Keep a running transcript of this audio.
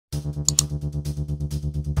Hey,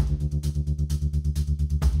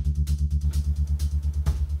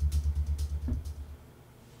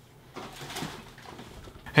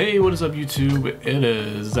 what is up YouTube? It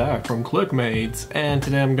is Zach from Clickm8s, and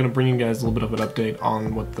today I'm going to bring you guys a little bit of an update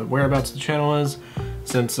on what the whereabouts of the channel is,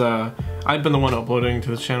 since I've been the one uploading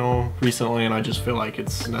to this channel recently, and I just feel like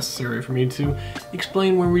it's necessary for me to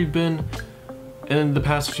explain where we've been in the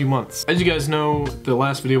past few months. As you guys know, the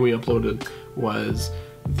last video we uploaded was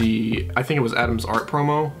I think it was Adam's art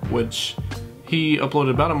promo, which he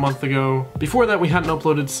uploaded about a month ago. Before that, we hadn't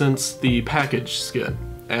uploaded since the package skit,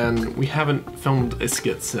 and we haven't filmed a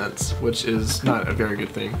skit since, which is not a very good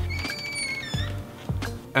thing.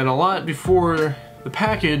 And a lot before the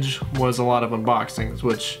package was a lot of unboxings,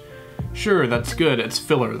 which, sure, that's good, it's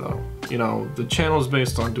filler though. You know, the channel is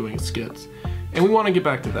based on doing skits, and we want to get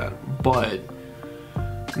back to that, but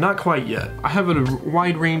not quite yet. I have a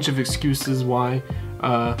wide range of excuses why,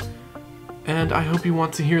 and I hope you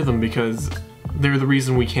want to hear them because they're the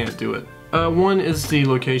reason we can't do it. One is the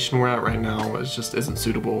location we're at right now just isn't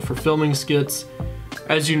suitable for filming skits.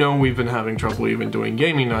 As you know, we've been having trouble even doing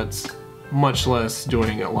Clickm8s, much less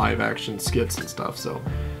doing live action skits and stuff, so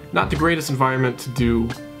not the greatest environment to do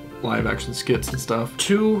live action skits and stuff.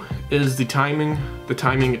 Two is the timing. The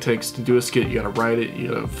timing it takes to do a skit. You gotta write it, you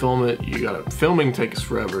gotta film it, filming takes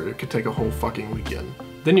forever. It could take a whole fucking weekend.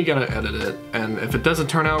 Then you gotta edit it, and if it doesn't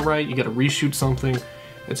turn out right, you gotta reshoot something.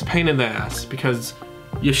 It's a pain in the ass because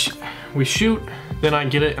we shoot, then I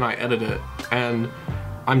get it and I edit it, and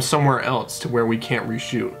I'm somewhere else to where we can't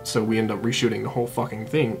reshoot, so we end up reshooting the whole fucking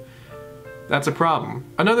thing. That's a problem.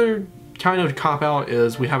 Another kind of cop-out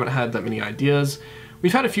is we haven't had that many ideas.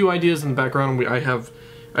 We've had a few ideas in the background.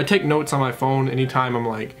 I take notes on my phone anytime I'm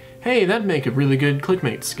like, hey, that'd make a really good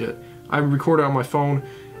Clickm8s skit. I record it on my phone.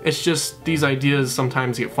 It's just these ideas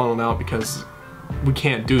sometimes get funneled out because we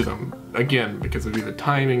can't do them. Again, because of either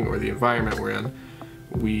timing or the environment we're in.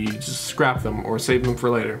 We just scrap them or save them for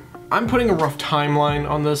later. I'm putting a rough timeline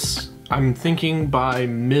on this. I'm thinking by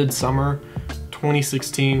mid-summer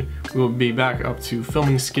 2016 we will be back up to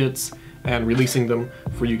filming skits and releasing them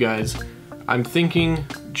for you guys. I'm thinking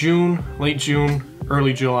June, late June,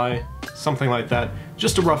 early July, something like that.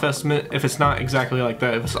 Just a rough estimate. If it's not exactly like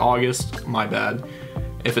that, if it's August, my bad.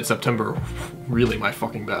 If it's September, really my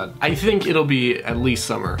fucking bad. I think it'll be at least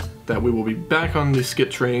summer that we will be back on the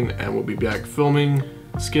skit train and we'll be back filming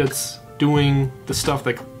skits, doing the stuff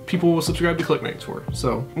that people will subscribe to Clickm8s for.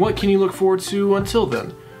 So what can you look forward to until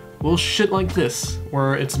then? Well, shit like this,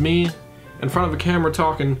 where it's me in front of a camera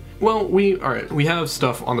talking. Well, we have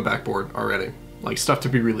stuff on the backboard already, like stuff to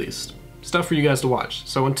be released, stuff for you guys to watch.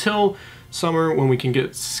 So until summer, when we can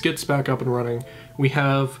get skits back up and running, I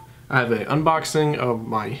have an unboxing of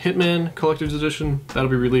my Hitman Collector's Edition. That'll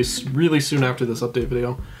be released really soon after this update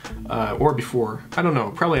video, or before. I don't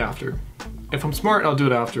know, probably after. If I'm smart, I'll do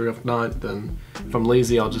it after. If not, then if I'm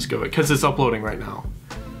lazy, I'll just go it, because it's uploading right now.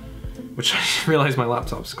 Which I realize my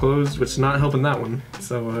laptop's closed, which is not helping that one.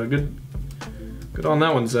 So good on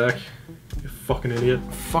that one, Zach. You fucking idiot.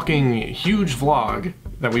 Fucking huge vlog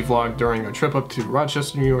that we vlogged during our trip up to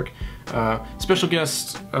Rochester, New York. Special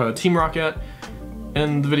guest, Team Rocket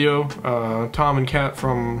in the video. Tom and Kat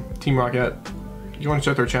from Team Rocket. You want to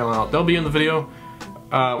check their channel out. They'll be in the video.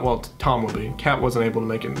 Well, Tom will be. Kat wasn't able to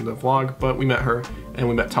make it in the vlog, but we met her and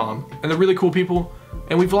we met Tom. And they're really cool people,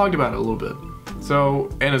 and we vlogged about it a little bit. So,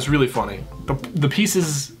 and it's really funny. The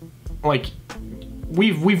pieces, like,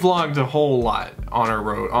 we vlogged a whole lot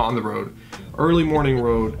on the road. Early morning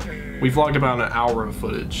road. We vlogged about an hour of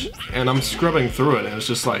footage, and I'm scrubbing through it, and it's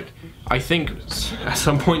just like, I think at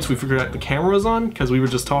some points we forgot the camera was on because we were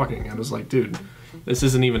just talking, and it was like, dude, this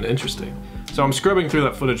isn't even interesting. So I'm scrubbing through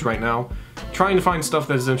that footage right now, trying to find stuff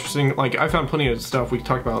that is interesting. Like, I found plenty of stuff. We can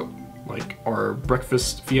talk about, like, our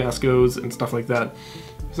breakfast fiascos and stuff like that.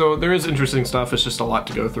 So there is interesting stuff, it's just a lot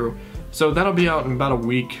to go through. So that'll be out in about a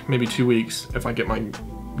week, maybe 2 weeks, if I get my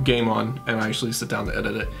game on and I actually sit down to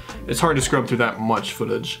edit it. It's hard to scrub through that much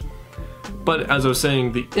footage. But as I was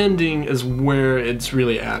saying, the ending is where it's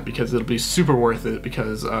really at, because it'll be super worth it,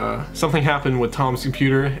 because something happened with Tom's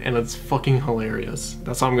computer and it's fucking hilarious.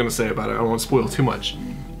 That's all I'm gonna say about it. I don't want to spoil too much.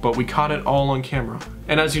 But we caught it all on camera.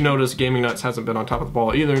 And as you notice, Clickm8s hasn't been on top of the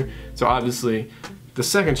ball either, so obviously the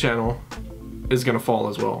second channel is gonna fall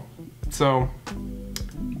as well. So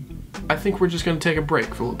I think we're just gonna take a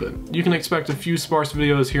break for a little bit. You can expect a few sparse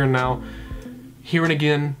videos here and now, here and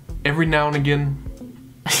again, every now and again.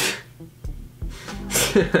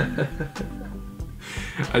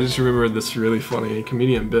 I just remembered this really funny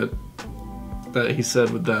comedian bit that he said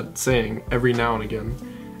with that saying, every now and again.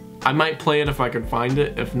 I might play it if I can find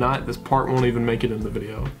it. If not, this part won't even make it in the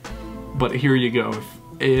video. But here you go.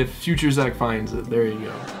 If Future Zach finds it, there you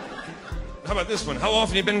go. How about this one? How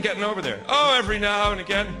often you been getting over there? Oh, every now and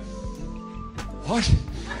again. What?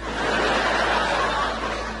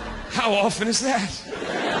 How often is that?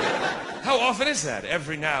 How often is that?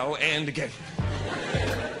 Every now and again.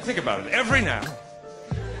 Think about it. Every now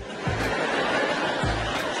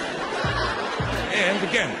and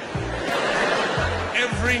again.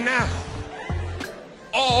 Every now.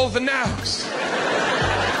 All the nows.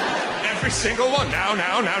 Every single one. Now.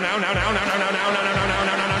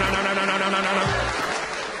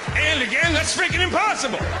 And again, that's freaking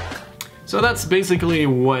impossible. So that's basically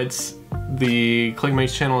what the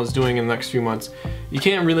Clickm8s channel is doing in the next few months. You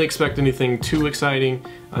can't really expect anything too exciting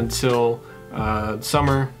until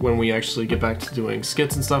summer, when we actually get back to doing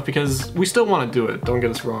skits and stuff, because we still want to do it, don't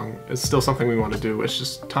get us wrong. It's still something we want to do, it's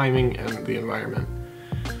just timing and the environment.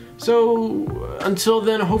 So until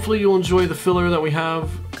then, hopefully you'll enjoy the filler that we have.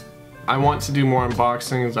 I want to do more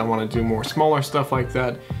unboxings, I want to do more smaller stuff like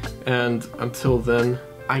that, and until then,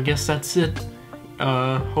 I guess that's it.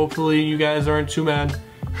 Hopefully you guys aren't too mad,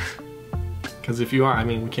 because if you are, I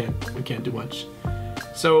mean, we can't do much.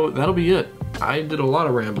 So that'll be it. I did a lot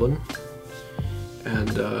of rambling,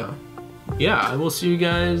 and yeah, I will see you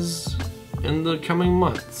guys in the coming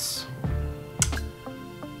months.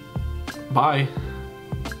 Bye.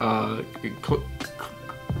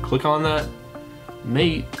 Click on that.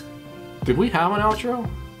 Mate, did we have an outro?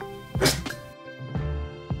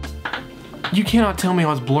 You cannot tell me I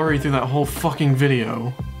was blurry through that whole fucking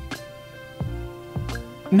video.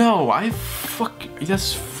 No,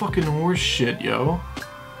 that's fucking horse shit, yo.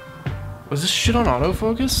 Was this shit on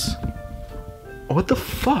autofocus? What the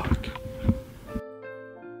fuck?